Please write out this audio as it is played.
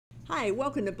Hi,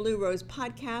 welcome to Blue Rose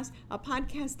Podcast, a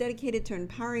podcast dedicated to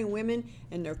empowering women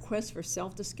in their quest for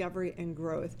self-discovery and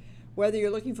growth. Whether you're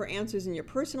looking for answers in your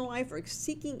personal life or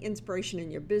seeking inspiration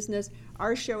in your business,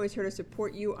 our show is here to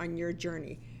support you on your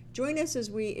journey. Join us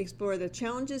as we explore the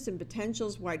challenges and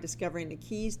potentials while discovering the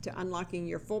keys to unlocking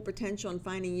your full potential and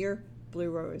finding your Blue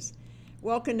Rose.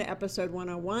 Welcome to episode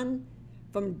 101,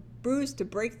 From Bruise to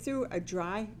Breakthrough, a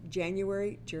Dry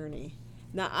January Journey.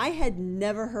 Now, I had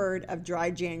never heard of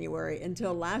dry January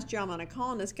until last year. I'm on a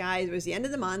call, and this guy, it was the end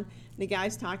of the month, and the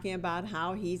guy's talking about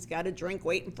how he's got a drink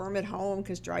waiting for him at home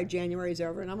because dry January is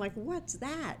over. And I'm like, what's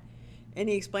that? And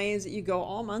he explains that you go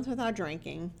all month without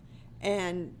drinking,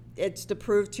 and it's to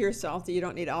prove to yourself that you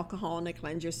don't need alcohol and to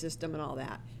cleanse your system and all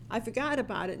that. I forgot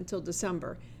about it until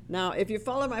December. Now, if you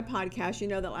follow my podcast, you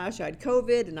know that last year I had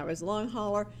COVID, and I was a long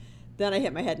hauler. Then I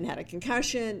hit my head and had a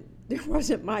concussion. It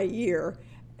wasn't my year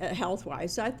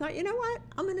health-wise. So I thought, you know what?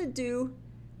 I'm going to do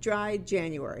dry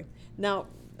January. Now,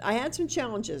 I had some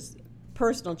challenges,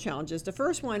 personal challenges. The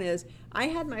first one is I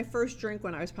had my first drink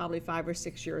when I was probably 5 or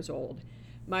 6 years old.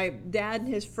 My dad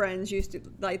and his friends used to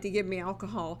like to give me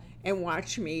alcohol and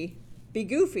watch me be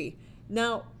goofy.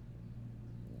 Now,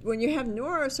 when you have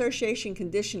neuroassociation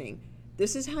conditioning,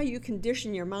 this is how you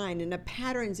condition your mind and the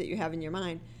patterns that you have in your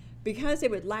mind. Because they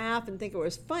would laugh and think it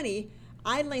was funny,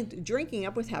 I linked drinking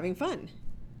up with having fun.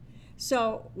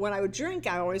 So when I would drink,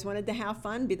 I always wanted to have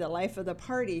fun, be the life of the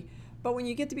party. But when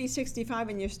you get to be 65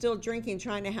 and you're still drinking,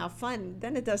 trying to have fun,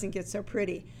 then it doesn't get so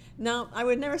pretty. Now, I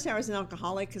would never say I was an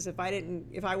alcoholic, because if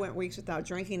I went weeks without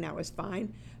drinking, that was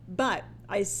fine. But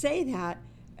I say that,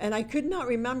 and I could not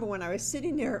remember when I was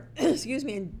sitting there,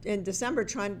 in December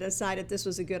trying to decide if this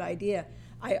was a good idea.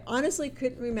 I honestly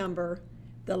couldn't remember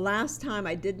the last time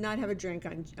I did not have a drink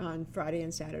on Friday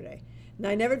and Saturday. Now,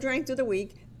 I never drank through the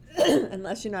week,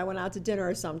 unless, I went out to dinner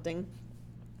or something.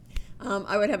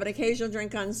 I would have an occasional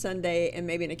drink on Sunday and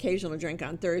maybe an occasional drink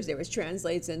on Thursday, which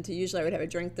translates into usually I would have a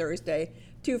drink Thursday,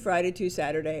 2 Friday, 2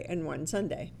 Saturday, and 1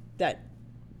 Sunday. That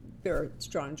there are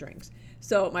strong drinks.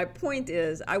 So my point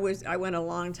is I went a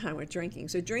long time with drinking.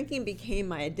 So drinking became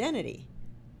my identity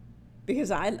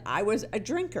because I was a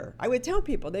drinker. I would tell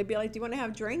people, they'd be like, do you want to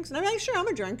have drinks? And I'm like, sure, I'm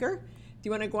a drinker. Do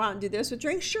you want to go out and do this with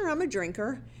drinks? Sure, I'm a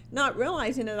drinker. Not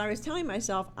realizing that I was telling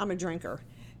myself I'm a drinker.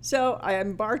 So I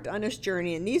embarked on this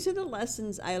journey, and these are the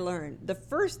lessons I learned. The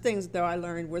first things, though, I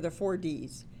learned were the 4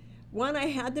 Ds. One, I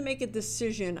had to make a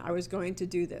decision I was going to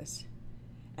do this.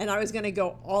 And I was going to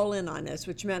go all in on this,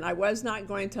 which meant I was not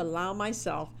going to allow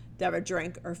myself to have a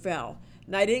drink or fail.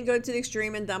 And I didn't go to the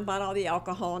extreme and dump out all the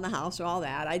alcohol in the house or all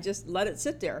that. I just let it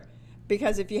sit there.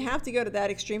 Because if you have to go to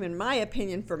that extreme, in my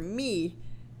opinion, for me,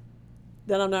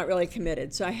 then I'm not really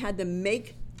committed. So I had to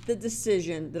make the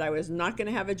decision that I was not going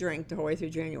to have a drink the whole way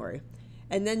through January.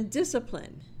 And then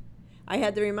discipline. I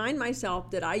had to remind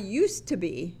myself that I used to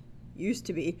be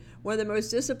one of the most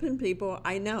disciplined people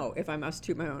I know, if I must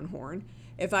toot my own horn.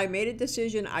 If I made a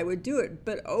decision, I would do it.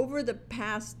 But over the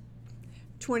past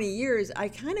 20 years, I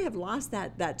kind of have lost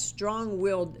that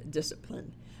strong-willed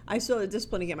discipline. I still have the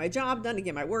discipline to get my job done, to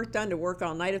get my work done, to work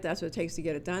all night if that's what it takes to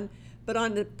get it done. But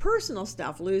on the personal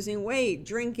stuff, losing weight,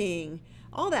 drinking,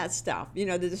 all that stuff, the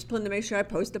discipline to make sure I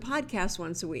post a podcast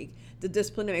once a week, the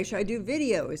discipline to make sure I do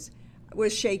videos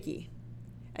was shaky.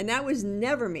 And that was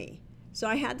never me. So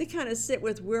I had to kind of sit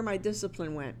with where my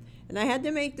discipline went. And I had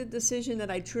to make the decision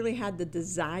that I truly had the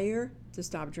desire to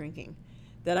stop drinking.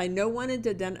 That I no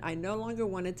longer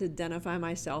wanted to identify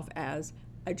myself as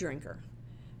a drinker.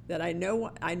 That I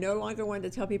no longer wanted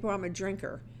to tell people I'm a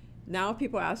drinker. Now if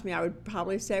people ask me, I would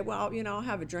probably say, well, I'll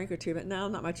have a drink or two, but now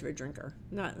I'm not much of a drinker.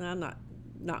 I'm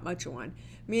not much of one.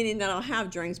 Meaning that I'll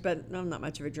have drinks, but I'm not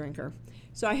much of a drinker.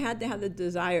 So I had to have the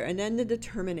desire and then the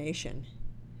determination.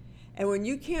 And when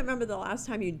you can't remember the last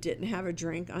time you didn't have a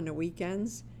drink on the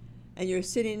weekends, and you're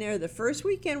sitting there, the first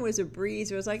weekend was a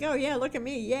breeze. It was like, oh yeah, look at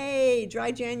me, yay,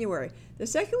 dry January. The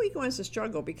second weekend was a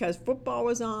struggle because football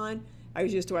was on. I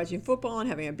was used to watching football and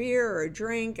having a beer or a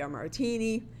drink, a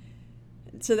martini.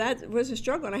 So that was a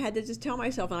struggle, and I had to just tell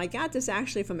myself, and I got this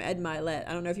actually from Ed Mylett.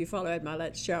 I don't know if you follow Ed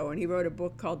Mylett's show, and he wrote a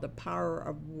book called The Power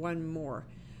of One More.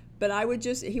 But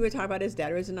he would talk about his dad,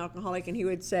 who was an alcoholic, and he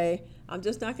would say, I'm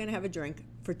just not going to have a drink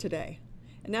for today.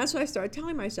 And that's what I started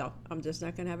telling myself, I'm just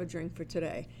not going to have a drink for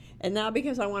today. And now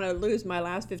because I want to lose my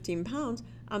last 15 pounds,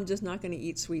 I'm just not going to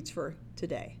eat sweets for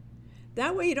today.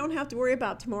 That way you don't have to worry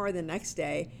about tomorrow, the next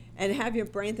day, and have your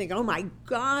brain think, oh my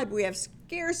God, we have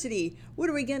scarcity. What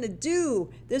are we going to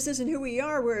do? This isn't who we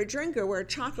are. We're a drinker. We're a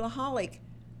chocoholic.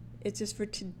 It's just for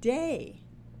today.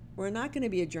 We're not going to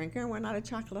be a drinker, and we're not a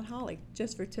chocoholic,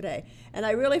 just for today. And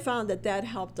I really found that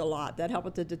helped a lot. That helped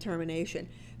with the determination.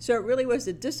 So it really was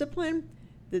the discipline,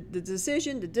 the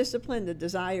decision, the discipline, the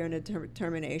desire, and the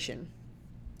determination.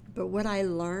 But what I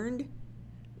learned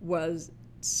was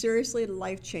seriously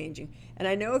life-changing. And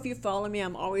I know if you follow me,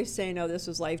 I'm always saying, oh, this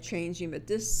was life-changing. But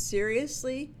this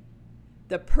seriously,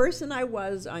 the person I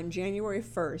was on January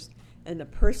 1st and the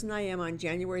person I am on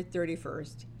January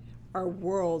 31st are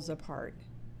worlds apart.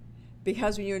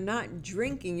 Because when you're not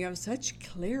drinking, you have such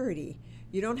clarity.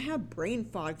 You don't have brain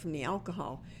fog from the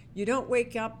alcohol. You don't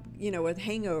wake up, with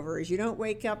hangovers. You don't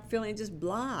wake up feeling just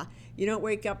blah. You don't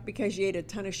wake up because you ate a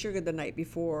ton of sugar the night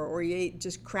before, or you ate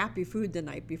just crappy food the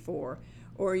night before,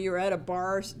 or you're at a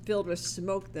bar filled with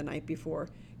smoke the night before.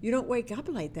 You don't wake up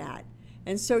like that.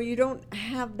 And so you don't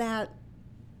have that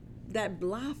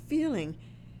blah feeling.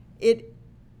 It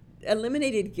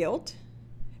eliminated guilt.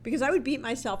 Because I would beat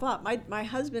myself up. My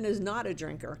husband is not a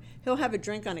drinker. He'll have a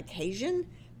drink on occasion,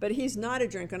 but he's not a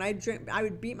drinker. And I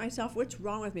would beat myself. What's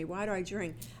wrong with me? Why do I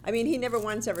drink? I mean, he never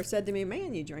once ever said to me,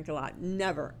 man, you drink a lot.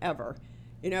 Never, ever.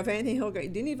 If anything, he'll go,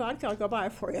 do you need vodka? I'll go buy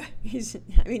it for you. He's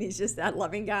just that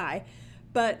loving guy.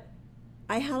 But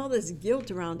I had all this guilt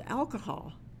around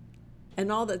alcohol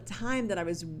and all the time that I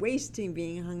was wasting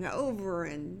being hungover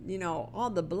and, all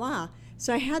the blah.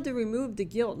 So I had to remove the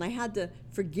guilt, and I had to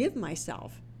forgive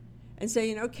myself. And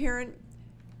say, Karen,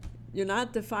 you're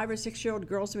not the 5 or 6 year old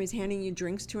girl somebody's handing you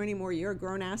drinks to anymore. You're a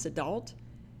grown ass adult,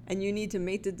 and you need to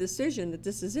make the decision that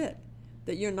this is it,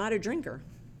 that you're not a drinker,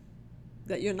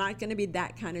 that you're not going to be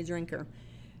that kind of drinker.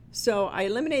 So I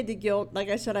eliminated the guilt. Like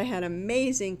I said, I had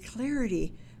amazing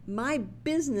clarity. My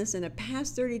business in the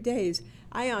past 30 days,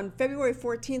 on February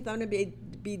 14th, I'm going to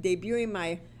be debuting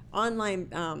my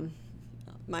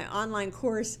online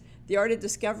course, The Art of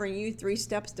Discovering You, 3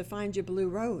 Steps to Find Your Blue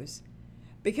Rose.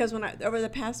 Because over the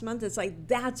past month, it's like,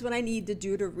 that's what I need to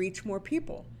do to reach more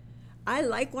people. I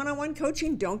like one-on-one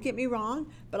coaching, don't get me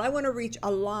wrong, but I want to reach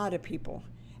a lot of people.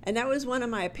 And that was one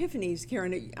of my epiphanies,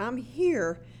 Karen. I'm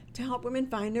here to help women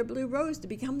find their blue rose, to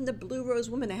become the blue rose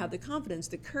woman, to have the confidence,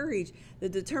 the courage, the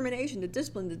determination, the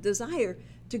discipline, the desire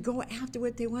to go after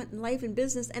what they want in life and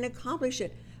business and accomplish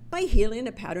it by healing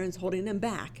the patterns holding them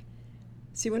back.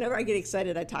 See, whenever I get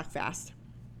excited, I talk fast.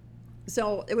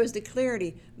 So it was the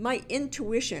clarity, my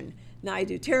intuition. Now I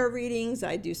do tarot readings,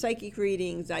 I do psychic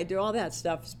readings, I do all that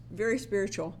stuff, very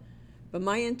spiritual. But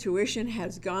my intuition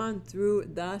has gone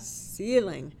through the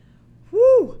ceiling.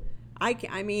 Whoo!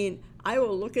 I mean, I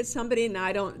will look at somebody, and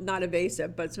not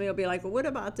evasive, but somebody will be like, well, what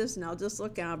about this? And I'll just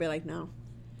look and I'll be like, no.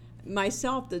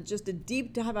 Myself, just a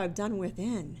deep dive I've done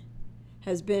within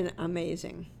has been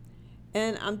amazing.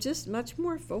 And I'm just much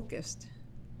more focused,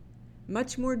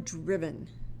 much more driven,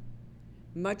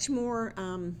 much more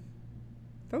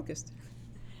focused.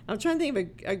 I'm trying to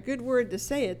think of a good word to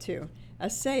say it to.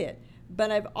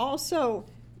 But I've also,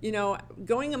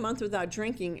 going a month without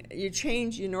drinking, you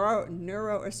change your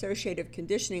neuro-associative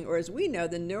conditioning, or as we know,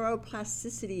 the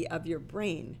neuroplasticity of your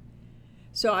brain.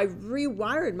 So I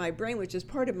rewired my brain, which is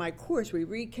part of my course. We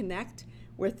reconnect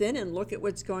within and look at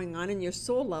what's going on in your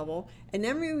soul level. And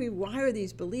then we rewire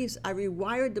these beliefs. I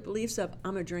rewired the beliefs of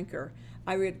I'm a drinker.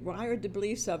 I rewired the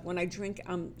beliefs of when I drink,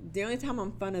 the only time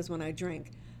I'm fun is when I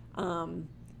drink.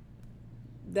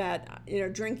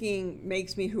 Drinking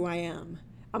makes me who I am.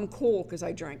 I'm cool because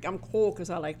I drink. I'm cool because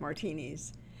I like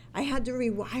martinis. I had to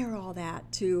rewire all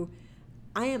that to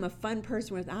I am a fun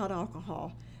person without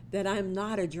alcohol, that I'm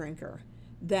not a drinker,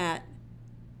 that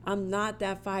I'm not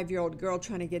that 5-year-old girl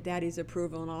trying to get daddy's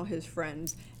approval and all his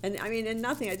friends. And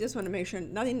nothing, I just want to make sure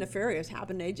nothing nefarious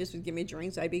happened. They just would give me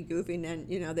drinks, I'd be goofy, and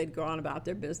then, they'd go on about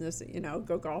their business,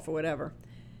 go golf or whatever.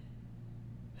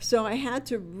 So I had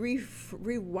to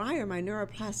rewire my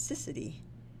neuroplasticity,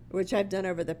 which I've done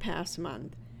over the past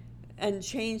month, and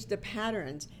change the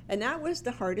patterns. And that was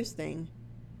the hardest thing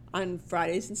on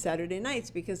Fridays and Saturday nights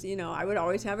because, I would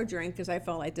always have a drink because I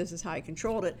felt like this is how I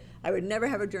controlled it. I would never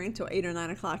have a drink till 8 or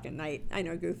 9 o'clock at night. I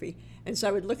know, goofy. And so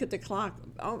I would look at the clock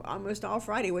almost all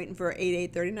Friday waiting for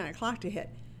 8:30, 9 o'clock to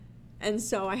hit. And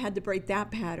so I had to break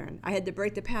that pattern. I had to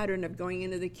break the pattern of going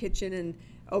into the kitchen and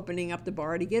opening up the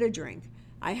bar to get a drink.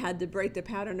 I had to break the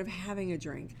pattern of having a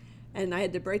drink. And I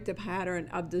had to break the pattern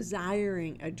of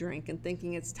desiring a drink and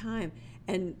thinking it's time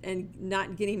and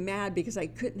not getting mad because I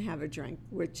couldn't have a drink,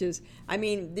 which is,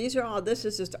 this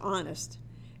is just honest.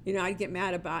 I'd get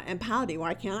mad about and pouty,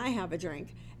 why can't I have a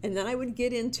drink? And then I would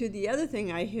get into the other thing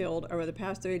I healed over the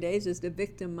past 30 days is the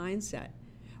victim mindset.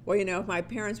 Well, if my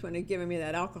parents wouldn't have given me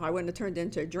that alcohol, I wouldn't have turned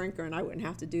into a drinker and I wouldn't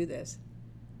have to do this.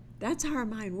 That's how our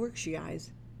mind works, you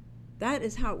guys. That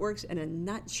is how it works in a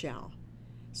nutshell.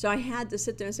 So I had to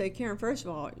sit there and say, Karen, first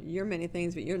of all, you're many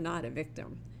things, but you're not a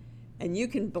victim. And you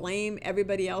can blame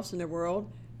everybody else in the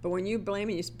world, but when you blame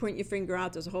and you point your finger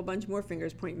out, there's a whole bunch more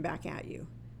fingers pointing back at you.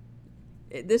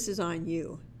 This is on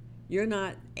you. You're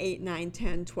not 8, 9,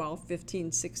 10, 12,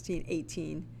 15, 16,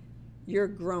 18. You're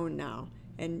grown now,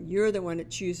 and you're the one that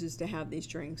chooses to have these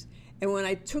drinks. And when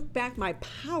I took back my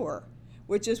power,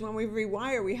 which is when we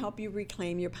rewire, we help you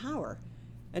reclaim your power.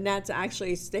 And that's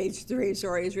actually stage 3,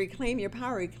 is reclaim your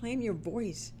power, reclaim your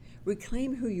voice,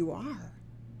 reclaim who you are.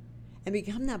 And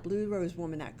become that blue rose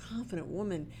woman, that confident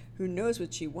woman who knows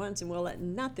what she wants and will let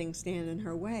nothing stand in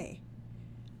her way.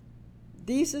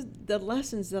 These are the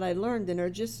lessons that I learned and are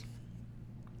just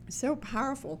so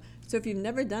powerful. So if you've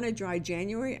never done a dry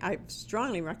January, I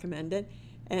strongly recommend it.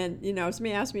 And,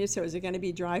 somebody asked me, so is it going to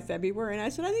be dry February? And I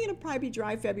said, I think it'll probably be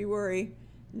dry February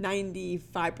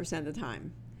 95% of the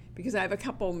time. Because I have a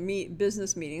couple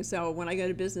business meetings. So when I go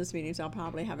to business meetings, I'll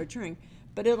probably have a drink.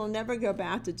 But it'll never go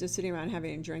back to just sitting around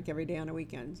having a drink every day on the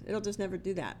weekends. It'll just never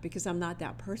do that because I'm not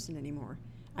that person anymore.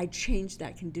 I changed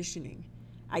that conditioning.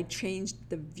 I changed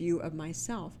the view of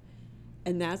myself.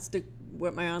 And that's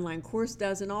what my online course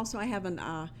does. And also I have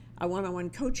a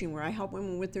one-on-one coaching where I help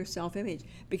women with their self-image,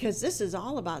 because this is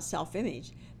all about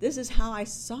self-image. This is how I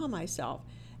saw myself.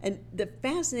 And the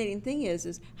fascinating thing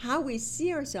is how we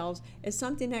see ourselves as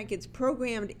something that gets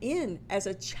programmed in as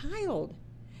a child.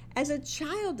 As a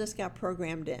child, this got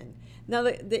programmed in. Now,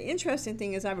 the interesting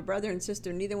thing is I have a brother and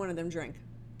sister. Neither one of them drink.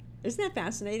 Isn't that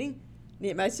fascinating?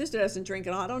 My sister doesn't drink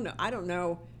at all. I don't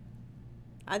know.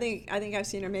 I think I've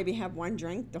seen her maybe have one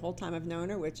drink the whole time I've known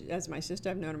her, which, as my sister,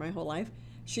 I've known her my whole life.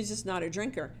 She's just not a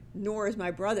drinker, nor is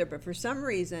my brother. But for some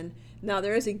reason, now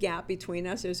there is a gap between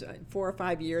us. There's 4 or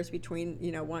 5 years between,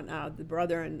 the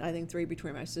brother, and I think 3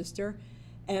 between my sister.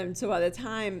 And so by the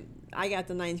time I got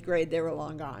to 9th grade, they were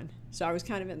long gone. So I was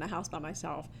kind of in the house by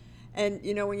myself. And,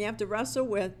 when you have to wrestle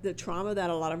with the trauma that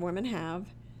a lot of women have,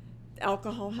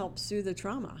 alcohol helps soothe the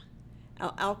trauma.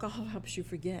 Alcohol helps you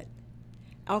forget.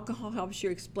 Alcohol helps you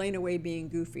explain away being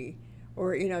goofy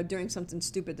or, doing something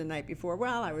stupid the night before.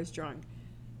 Well, I was drunk.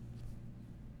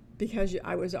 Because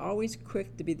I was always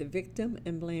quick to be the victim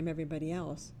and blame everybody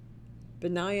else.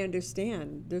 But now I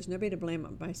understand there's nobody to blame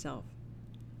but myself.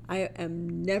 I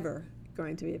am never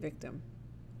going to be a victim,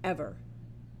 ever.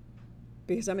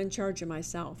 Because I'm in charge of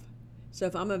myself. So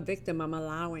if I'm a victim, I'm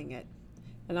allowing it.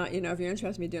 And if you're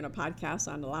interested in me doing a podcast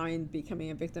on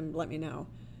becoming a victim, let me know.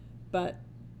 But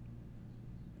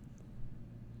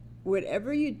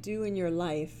whatever you do in your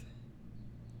life,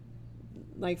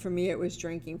 like for me, it was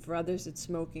drinking. For others, it's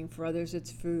smoking. For others,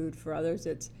 it's food. For others,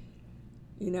 it's,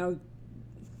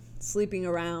 sleeping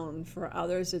around. For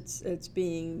others, it's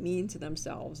being mean to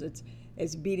themselves.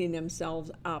 It's beating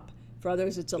themselves up. For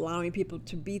others, it's allowing people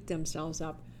to beat themselves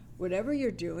up. Whatever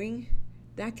you're doing,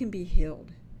 that can be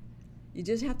healed. You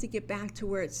just have to get back to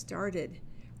where it started.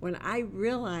 When I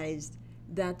realized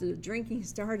that the drinking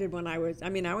started when I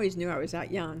always knew I was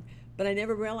that young, but I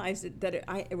never realized that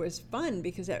it was fun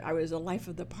because I was the life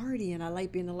of the party, and I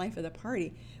liked being the life of the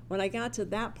party. When I got to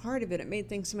that part of it, it made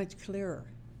things so much clearer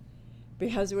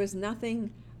because there was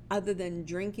nothing other than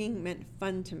drinking meant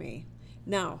fun to me.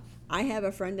 Now, I have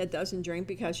a friend that doesn't drink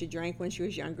because she drank when she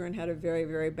was younger and had a very,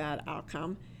 very bad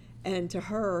outcome. And to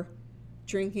her,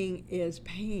 drinking is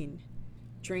pain.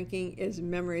 Drinking is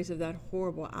memories of that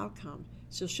horrible outcome.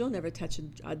 So she'll never touch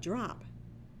a drop.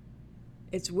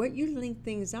 It's what you link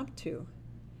things up to.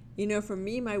 For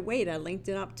me, my weight, I linked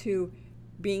it up to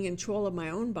being in control of my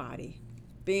own body,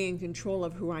 being in control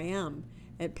of who I am.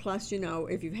 And plus,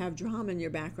 if you have drama in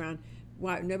your background,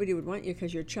 nobody would want you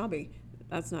because you're chubby.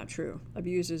 That's not true.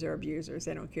 Abusers are abusers.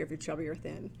 They don't care if you're chubby or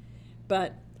thin.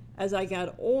 But as I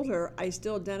got older, I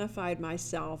still identified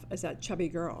myself as that chubby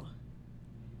girl.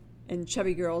 And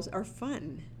chubby girls are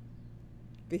fun.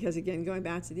 Because again, going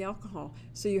back to the alcohol.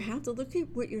 So you have to look at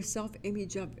what your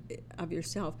self-image of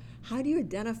yourself. How do you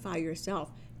identify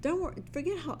yourself?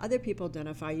 Forget how other people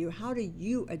identify you. How do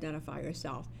you identify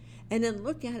yourself? And then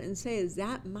look at it and say, is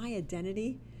that my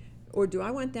identity? Or do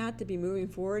I want that to be moving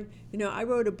forward? I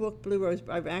wrote a book, Blue Rose.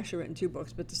 I've actually written 2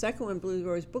 books, but the second one, Blue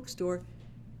Rose Bookstore,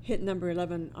 hit number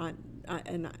 11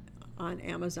 on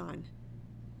Amazon.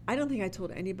 I don't think I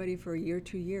told anybody for a year,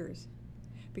 2 years.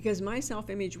 Because my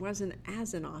self-image wasn't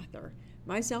as an author.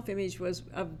 My self-image was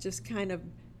of just kind of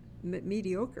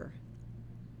mediocre.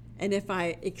 And if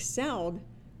I excelled,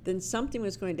 then something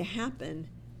was going to happen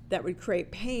that would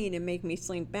create pain and make me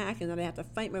slink back, and then I'd have to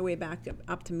fight my way back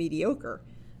up to mediocre.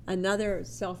 Another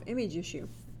self-image issue.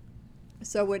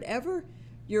 So whatever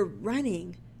you're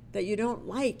running that you don't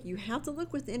like, you have to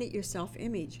look within at your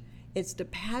self-image. It's the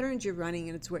patterns you're running,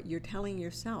 and it's what you're telling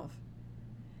yourself.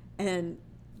 And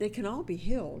they can all be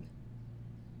healed.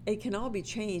 It can all be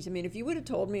changed. I mean, if you would have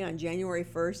told me on January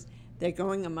 1st that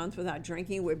going a month without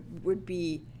drinking would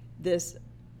be this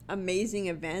amazing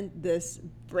event, this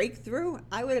breakthrough,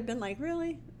 I would have been like,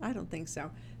 really? I don't think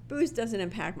so. Booze doesn't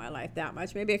impact my life that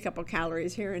much, maybe a couple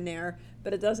calories here and there,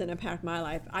 but it doesn't impact my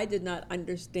life. I did not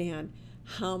understand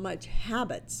how much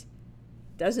habits,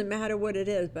 doesn't matter what it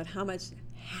is, but how much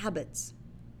habits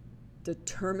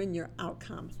determine your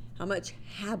outcome, how much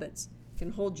habits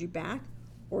can hold you back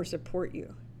or support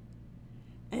you.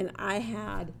 And I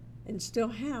had and still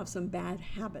have some bad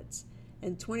habits.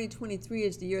 And 2023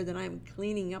 is the year that I'm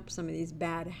cleaning up some of these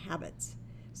bad habits,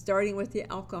 starting with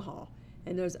the alcohol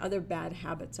and those other bad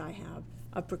habits I have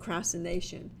of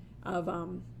procrastination, of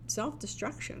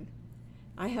self-destruction.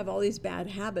 I have all these bad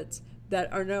habits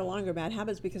that are no longer bad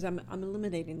habits because I'm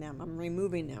eliminating them, I'm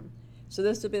removing them. So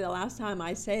this will be the last time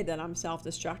I say that I'm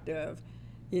self-destructive.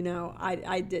 You know,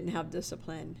 I didn't have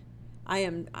discipline. I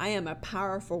am a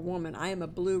powerful woman. I am a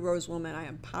blue rose woman. I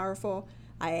am powerful.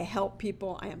 I help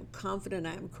people. I am confident.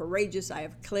 I am courageous. I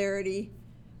have clarity.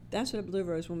 That's what a blue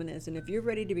rose woman is. And if you're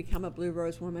ready to become a blue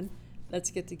rose woman,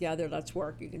 let's get together. Let's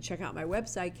work. You can check out my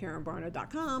website,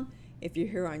 KarenBarno.com. If you're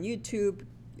here on YouTube,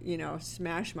 you know,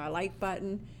 smash my like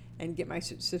button and get my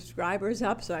subscribers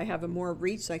up so I have a more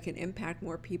reach so I can impact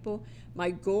more people.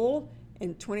 My goal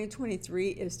in 2023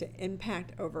 is to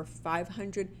impact over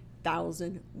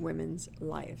 500,000 women's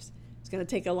lives. It's going to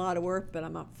take a lot of work, but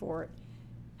I'm up for it.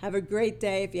 Have a great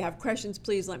day. If you have questions,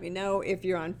 please let me know. If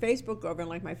you're on Facebook, go over and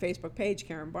like my Facebook page,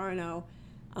 Karen Barno.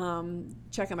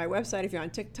 Check out my website if you're on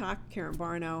TikTok, Karen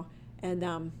Barno. And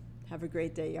have a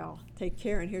great day, y'all. Take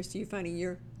care, and here's to you finding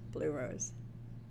your blue rose.